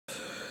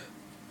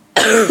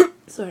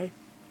Sorry.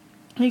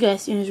 Hey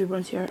guys, Shyann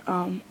Reborn's here.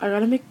 I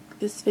gotta make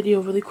this video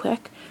really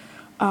quick,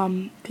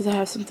 because I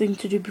have something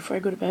to do before I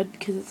go to bed,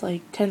 because it's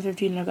like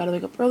 10:13 and I gotta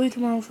wake up early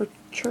tomorrow for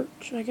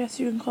church, I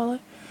guess you can call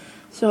it.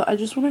 So I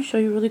just want to show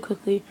you really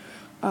quickly,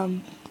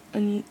 and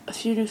a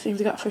few new things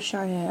I got for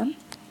Shyann.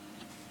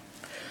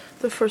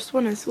 The first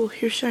one is, well,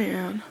 here's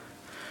Shyann.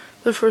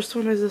 The first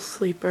one is a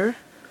sleeper.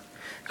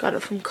 Got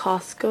it from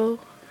Costco.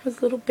 Has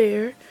a little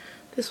bear.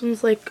 This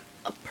one's like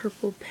a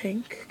purple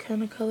pink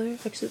kind of color.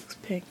 Actually, it looks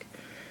pink.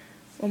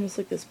 Almost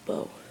like this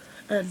bow.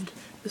 And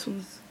this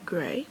one's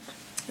gray.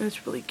 And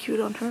it's really cute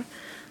on her.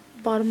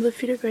 Bottom of the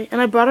feet are gray.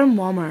 And I brought her in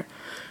Walmart.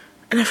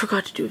 And I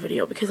forgot to do a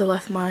video because I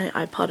left my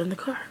iPod in the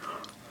car.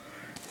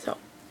 So,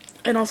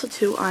 and also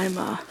too,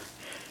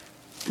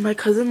 my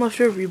cousin left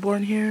her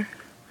reborn here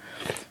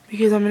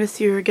because I'm going to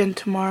see her again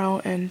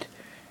tomorrow, and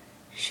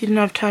she didn't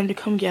have time to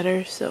come get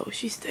her, so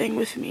she's staying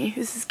with me.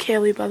 This is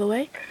Kayle, by the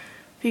way.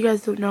 If you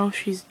guys don't know,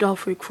 she's Doll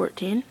Freak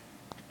 14.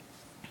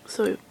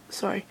 So,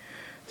 sorry.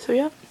 So,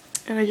 yeah.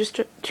 And I just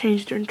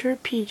changed her into her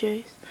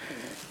PJs.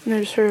 And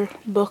there's her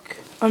book.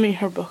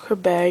 Her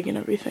bag and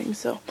everything,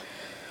 so.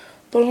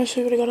 But I'm going to show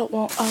you what I got at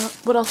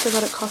what else I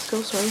got at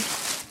Costco, sorry.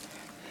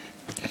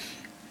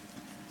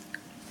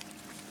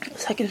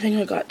 Second thing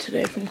I got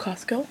today from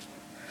Costco.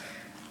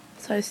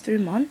 Size 3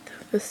 month.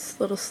 This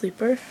little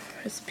sleeper.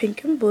 It's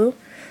pink and blue.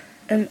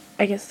 And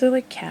I guess they're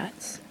like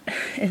cats.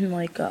 And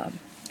like hot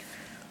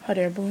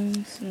air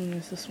balloons. And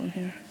there's this one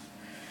here.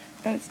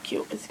 And it's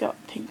cute. It's got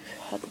pink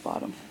at the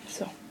bottom.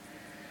 So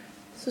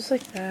it's just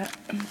like that.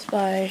 And it's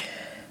by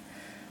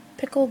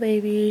Pickle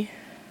Baby.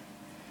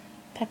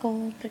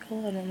 Pickle, I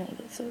don't know what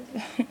it says.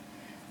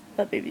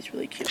 That baby's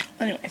really cute.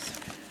 Anyways.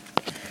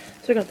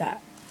 So I got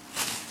that.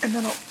 And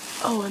then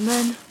and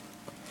then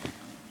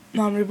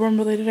non-reborn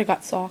related, I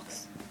got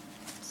socks.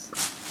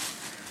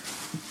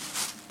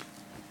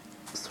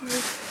 Sorry,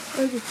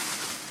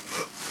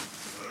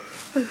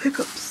 I have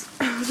hiccups.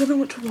 Then I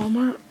went to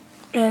Walmart,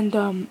 and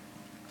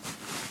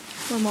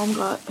my mom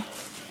got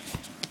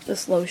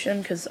this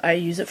lotion because I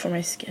use it for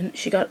my skin.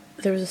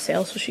 There was a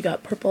sale, so she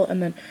got purple,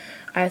 and then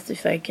I asked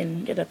if I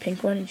can get a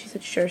pink one, and she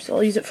said sure. So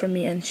I'll use it for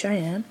me and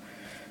Shyann.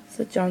 It's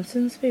the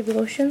Johnson's baby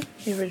lotion,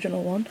 the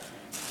original one.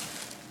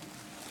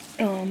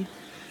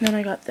 Then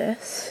I got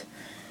this.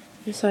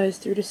 They're size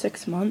 3 to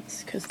 6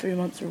 months, because 3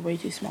 months are way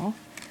too small.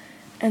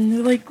 And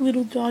they're like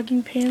little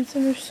jogging pants,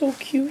 and they're so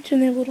cute, and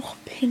they have a little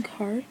pink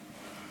heart.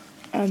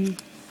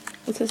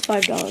 It says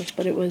 $5,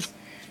 but it was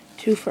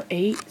 2 for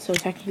 $8, so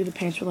technically the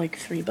pants were like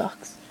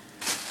 $3.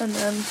 And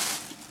then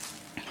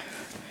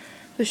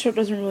the shirt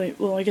doesn't really,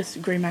 well, I guess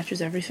gray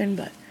matches everything,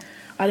 but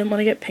I didn't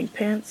want to get pink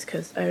pants,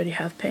 because I already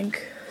have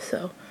pink,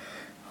 so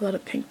a lot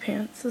of pink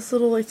pants. This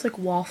little, it's like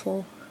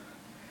waffle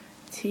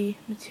tee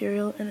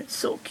material, and it's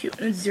so cute,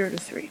 and it's 0 to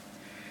 3.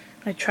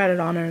 I tried it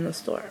on her in the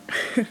store.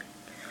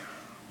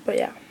 But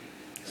yeah,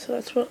 so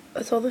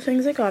that's all the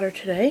things I got her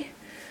today.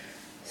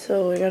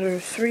 So I got her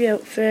 3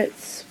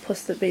 outfits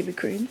plus the baby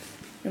cream,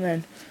 and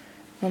then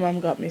my mom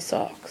got me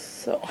socks.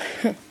 So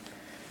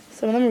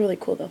some of them are really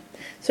cool though.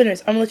 So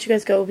anyways, I'm gonna let you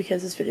guys go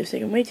because this video is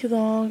taking way too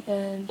long,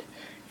 and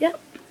yeah,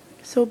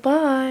 so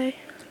bye.